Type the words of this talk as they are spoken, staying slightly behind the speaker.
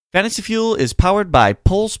Fantasy Fuel is powered by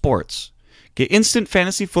Poll Sports. Get instant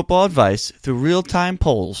fantasy football advice through real-time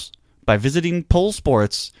polls by visiting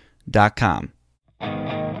pollsports.com.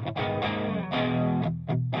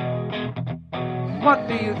 What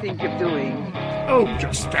do you think you're doing? Oh,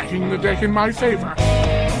 just stacking the deck in my favor.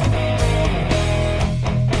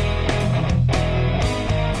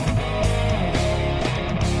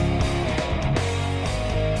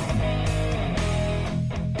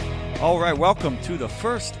 All right, welcome to the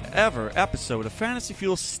first ever episode of Fantasy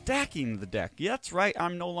Fuel Stacking the Deck. Yeah, that's right,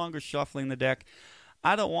 I'm no longer shuffling the deck.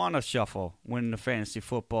 I don't want to shuffle when the fantasy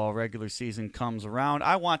football regular season comes around.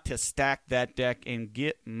 I want to stack that deck and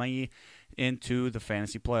get me into the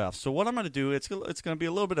fantasy playoffs. So what I'm going to do, it's going to be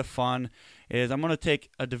a little bit of fun, is I'm going to take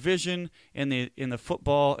a division in the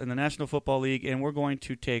National Football League, and we're going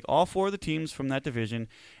to take all four of the teams from that division,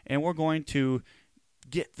 and we're going to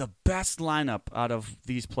get the best lineup out of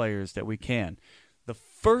these players that we can. The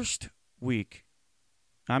first week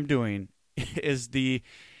I'm doing is the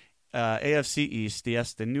AFC East,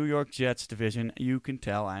 yes, the New York Jets division. You can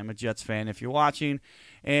tell I'm a Jets fan if you're watching,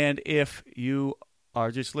 and if you are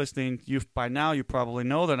just listening, by now you probably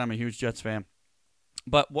know that I'm a huge Jets fan.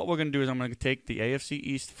 But what we're going to do is I'm going to take the AFC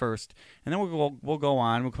East first, and then we'll go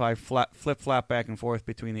on. We'll probably flip-flop back and forth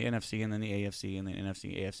between the NFC and then the AFC and the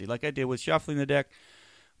NFC, AFC, like I did with shuffling the deck.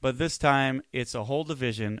 But this time, it's a whole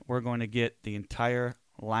division. We're going to get the entire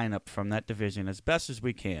lineup from that division as best as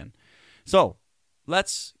we can. So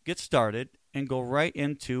let's get started and go right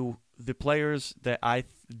into the players that I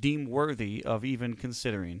deem worthy of even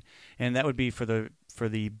considering. And that would be for the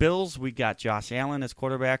Bills, we got Josh Allen as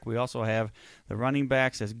quarterback. We also have the running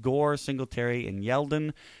backs as Gore, Singletary, and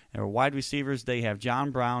Yeldon. Our wide receivers, they have John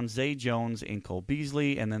Brown, Zay Jones, and Cole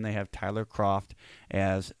Beasley. And then they have Tyler Kroft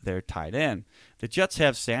as their tight end. The Jets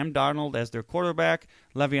have Sam Darnold as their quarterback.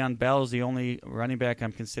 Le'Veon Bell is the only running back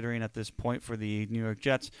I'm considering at this point for the New York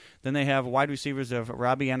Jets. Then they have wide receivers of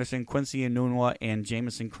Robbie Anderson, Quincy Enunwa, and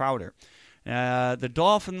Jamison Crowder. The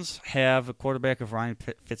Dolphins have a quarterback of Ryan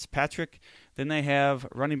Fitzpatrick. Then they have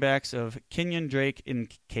running backs of Kenyon Drake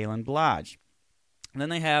and Kalen Ballage. And then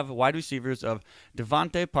they have wide receivers of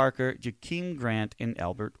Devontae Parker, Jakeem Grant, and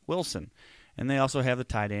Albert Wilson. And they also have the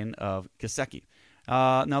tight end of Gesicki.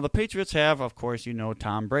 Now the Patriots have, of course,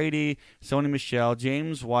 Tom Brady, Sony Michel,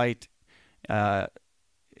 James White,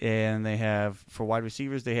 and they have, for wide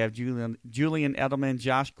receivers, they have Julian Edelman,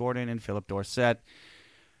 Josh Gordon, and Philip Dorsett.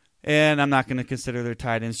 And I'm not going to consider their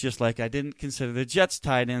tight ends, just like I didn't consider the Jets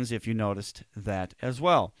tight ends, if you noticed that as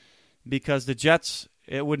well. Because the Jets,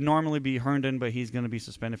 it would normally be Herndon, but he's going to be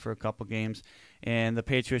suspended for a couple games. And the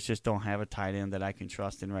Patriots just don't have a tight end that I can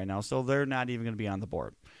trust in right now, so they're not even going to be on the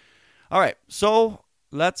board. All right, so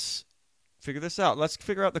let's figure this out. Let's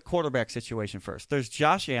figure out the quarterback situation first. There's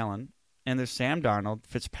Josh Allen, and there's Sam Darnold,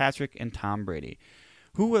 Fitzpatrick, and Tom Brady.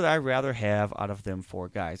 Who would I rather have out of them four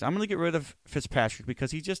guys? I'm going to get rid of Fitzpatrick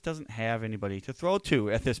because he just doesn't have anybody to throw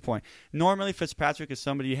to at this point. Normally, Fitzpatrick is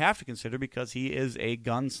somebody you have to consider because he is a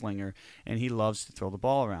gunslinger and he loves to throw the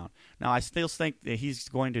ball around. Now, I still think that he's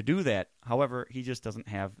going to do that. However, he just doesn't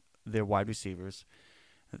have their wide receivers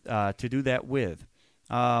to do that with.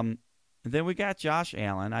 Then we got Josh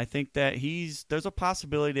Allen. I think that there's a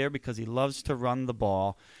possibility there because he loves to run the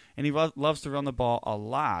ball, and he loves to run the ball a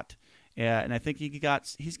lot. And I think he's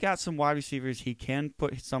got some wide receivers he can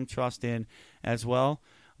put some trust in as well.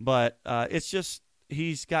 But it's just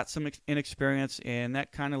he's got some inexperience, and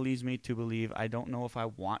that kind of leads me to believe I don't know if I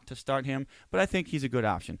want to start him, but I think he's a good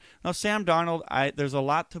option. Now, Sam Darnold, there's a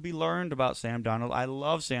lot to be learned about Sam Darnold. I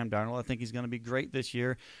love Sam Darnold. I think he's going to be great this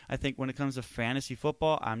year. I think when it comes to fantasy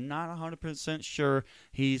football, I'm not 100% sure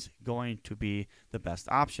he's going to be the best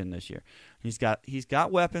option this year. He's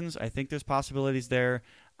got weapons. I think there's possibilities there.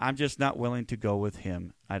 I'm just not willing to go with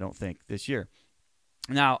him, I don't think, this year.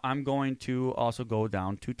 Now, I'm going to also go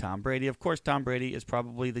down to Tom Brady. Of course, Tom Brady is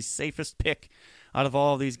probably the safest pick out of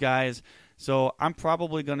all of these guys. So I'm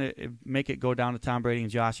probably going to make it go down to Tom Brady and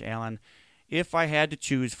Josh Allen. If I had to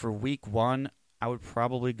choose for week one, I would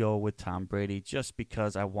probably go with Tom Brady just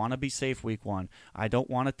because I want to be safe week one. I don't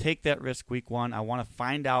want to take that risk week one. I want to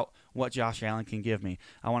find out what Josh Allen can give me.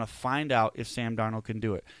 I want to find out if Sam Darnold can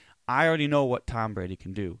do it. I already know what Tom Brady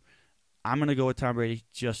can do. I'm going to go with Tom Brady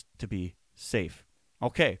just to be safe.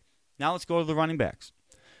 Okay, now let's go to the running backs.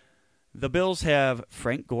 The Bills have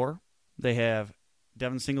Frank Gore. They have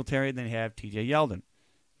Devin Singletary. They have T.J. Yeldon.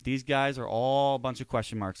 These guys are all a bunch of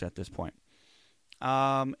question marks at this point.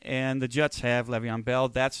 And the Jets have Le'Veon Bell.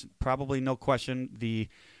 That's probably no question the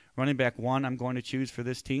running back one I'm going to choose for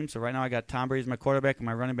this team. So right now I got Tom Brady as my quarterback, and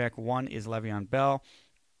my running back one is Le'Veon Bell.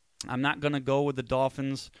 I'm not going to go with the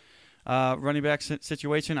Dolphins. running back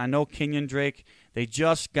situation. I know Kenyon Drake, they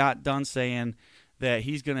just got done saying that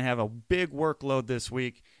he's going to have a big workload this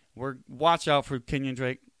week. Watch out for Kenyon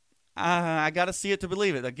Drake. I got to see it to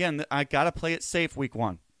believe it. Again, I got to play it safe week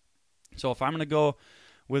 1. So if I'm going to go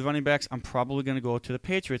with running backs, I'm probably going to go to the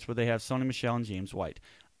Patriots where they have Sony Michel and James White.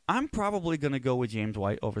 I'm probably going to go with James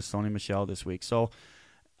White over Sony Michel this week. So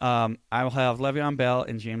I will have Le'Veon Bell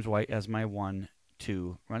and James White as my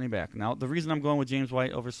 1-2 running back. Now, the reason I'm going with James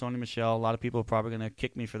White over Sony Michel, a lot of people are probably going to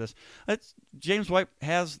kick me for this. James White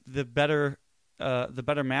has the better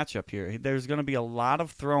matchup here. There's going to be a lot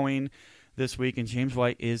of throwing this week, and James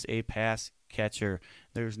White is a pass catcher.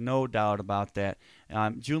 There's no doubt about that.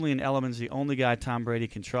 Julian Edelman's the only guy Tom Brady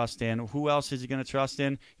can trust in. Who else is he going to trust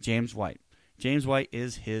in? James White. James White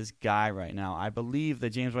is his guy right now. I believe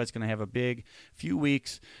that James White's going to have a big few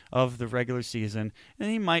weeks of the regular season,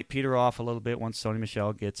 and he might peter off a little bit once Sony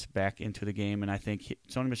Michel gets back into the game, and I think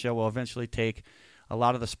Sony Michel will eventually take a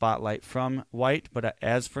lot of the spotlight from White, but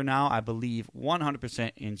as for now, I believe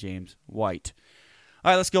 100% in James White.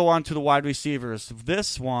 All right, let's go on to the wide receivers.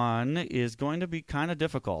 This one is going to be kind of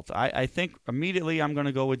difficult. I think immediately I'm going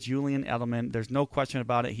to go with Julian Edelman. There's no question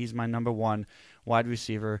about it. He's my number 1 wide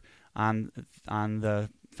receiver on the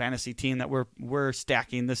fantasy team that we're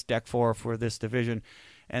stacking this deck for this division.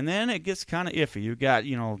 And then it gets kind of iffy. You got,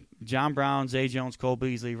 John Brown, Zay Jones, Cole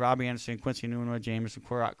Beasley, Robbie Anderson, Quincy Enunwa, Jameson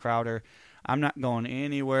Crowder. I'm not going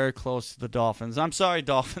anywhere close to the Dolphins. I'm sorry,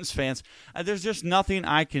 Dolphins fans. There's just nothing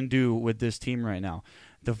I can do with this team right now.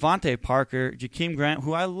 Devontae Parker, Jakeem Grant,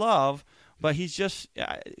 who I love, but he's just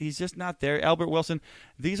not there. Albert Wilson.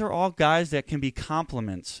 These are all guys that can be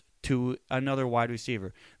complements to another wide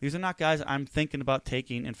receiver. These are not guys I'm thinking about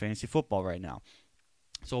taking in fantasy football right now.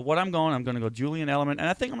 So what I'm going to go Julian Edelman, and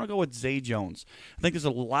I think I'm going to go with Zay Jones. I think there's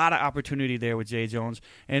a lot of opportunity there with Zay Jones.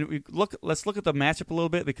 And let's look at the matchup a little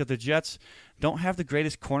bit, because the Jets don't have the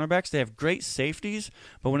greatest cornerbacks. They have great safeties,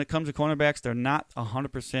 but when it comes to cornerbacks, they're not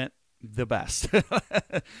 100% the best.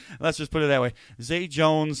 Let's just put it that way. Zay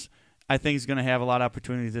Jones, I think, is going to have a lot of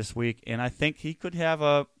opportunity this week, and I think he could have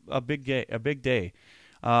a big day.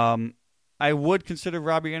 I would consider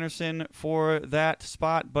Robbie Anderson for that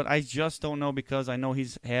spot, but I just don't know, because I know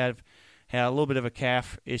he's had a little bit of a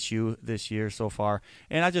calf issue this year so far,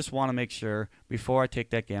 and I just want to make sure before I take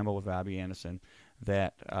that gamble with Robbie Anderson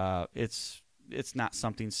that it's not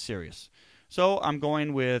something serious. So I'm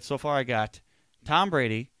going with, so far I got Tom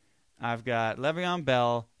Brady, I've got Le'Veon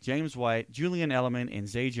Bell, James White, Julian Edelman, and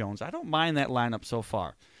Zay Jones. I don't mind that lineup so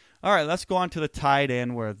far. All right, let's go on to the tight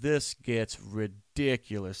end, where this gets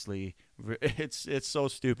ridiculously. It's so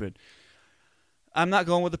stupid. I'm not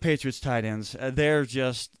going with the Patriots tight ends.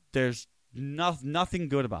 There's nothing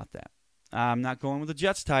good about that. I'm not going with the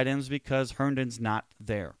Jets tight ends because Herndon's not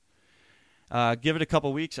there. Give it a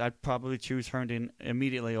couple weeks, I'd probably choose Herndon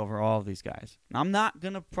immediately over all of these guys. I'm not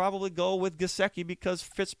going to probably go with Gesicki because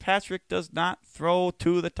Fitzpatrick does not throw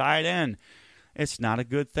to the tight end. It's not a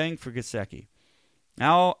good thing for Gesicki.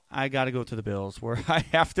 Now I got to go to the Bills, where I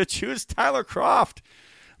have to choose Tyler Kroft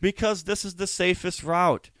because this is the safest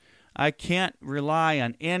route. I can't rely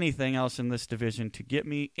on anything else in this division to get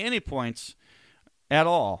me any points at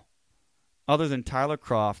all other than Tyler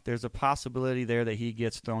Kroft. There's a possibility there that he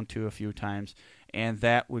gets thrown to a few times, and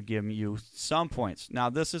that would give you some points. Now,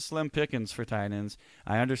 this is slim pickings for tight ends.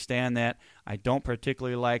 I understand that. I don't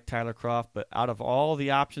particularly like Tyler Kroft, but out of all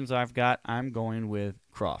the options I've got, I'm going with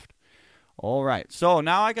Kroft. All right, so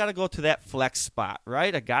now I got to go to that flex spot,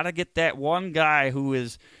 right? I got to get that one guy who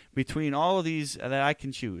is between all of these that I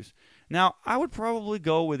can choose. Now, I would probably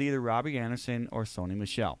go with either Robbie Anderson or Sony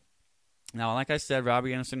Michel. Now, like I said,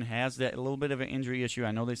 Robbie Anderson has that little bit of an injury issue.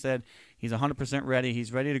 I know they said he's 100% ready.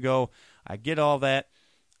 He's ready to go. I get all that.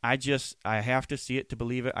 I have to see it to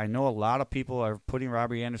believe it. I know a lot of people are putting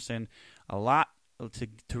Robbie Anderson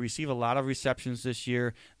to receive a lot of receptions this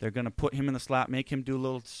year. They're going to put him in the slot, make him do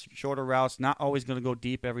little shorter routes, not always going to go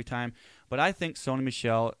deep every time. But I think Sony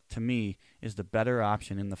Michel, to me, is the better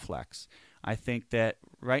option in the flex. I think that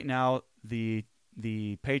right now the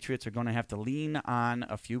Patriots are going to have to lean on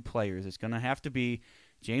a few players. It's going to have to be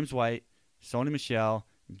James White, Sony Michel,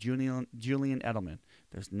 Julian Edelman.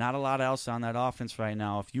 There's not a lot else on that offense right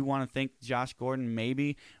now. If you want to think Josh Gordon,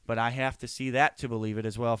 maybe, but I have to see that to believe it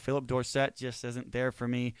as well. Philip Dorsett just isn't there for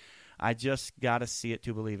me. I just got to see it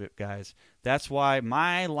to believe it, guys. That's why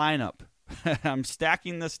my lineup, I'm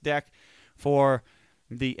stacking this deck for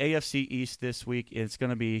the AFC East this week. It's going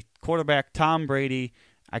to be quarterback Tom Brady.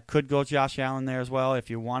 I could go Josh Allen there as well if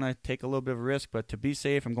you want to take a little bit of a risk, but to be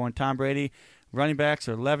safe, I'm going Tom Brady. Running backs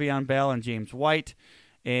are Le'Veon Bell and James White.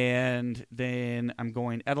 And then I'm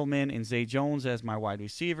going Edelman and Zay Jones as my wide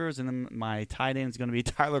receivers. And then my tight end is going to be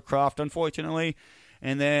Tyler Kroft, unfortunately.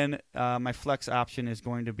 And then my flex option is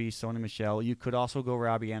going to be Sony Michel. You could also go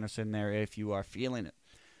Robbie Anderson there if you are feeling it.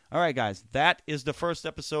 All right, guys, that is the first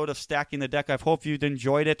episode of Stacking the Deck. I hope you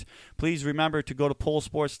enjoyed it. Please remember to go to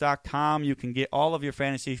pollsports.com. You can get all of your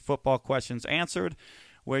fantasy football questions answered,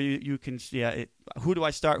 where you can see who do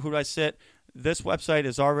I start, who do I sit. This website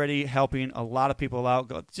is already helping a lot of people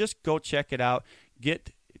out. Just go check it out.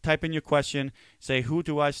 Type in your question. Say, who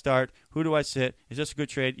do I start? Who do I sit? Is this a good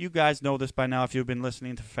trade? You guys know this by now if you've been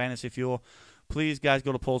listening to Fantasy Fuel. Please, guys,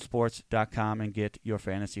 go to pollsports.com and get your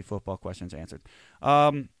fantasy football questions answered.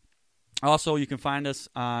 Also, you can find us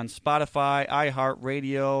on Spotify,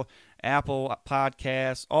 iHeartRadio, Apple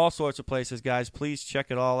Podcasts, all sorts of places, guys. Please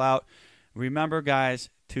check it all out. Remember,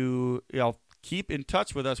 guys, to keep in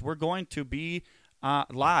touch with us. We're going to be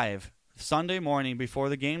live Sunday morning before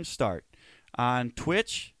the games start on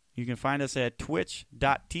Twitch. You can find us at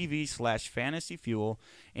twitch.tv/fantasyfuel.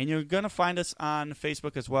 And you're going to find us on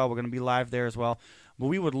Facebook as well. We're going to be live there as well. But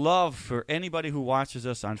we would love for anybody who watches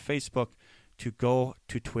us on Facebook to go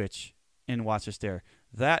to Twitch and watch us there.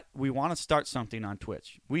 That we want to start something on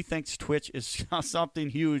Twitch. We think Twitch is something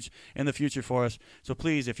huge in the future for us. So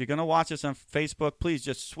please, if you're going to watch us on Facebook, please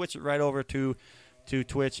just switch it right over to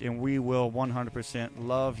Twitch, and we will 100%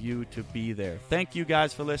 love you to be there. Thank you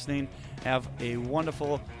guys for listening. Have a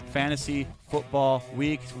wonderful fantasy football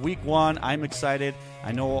week. Week 1, I'm excited.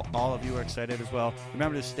 I know all of you are excited as well.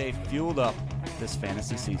 Remember to stay fueled up this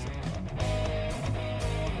fantasy season.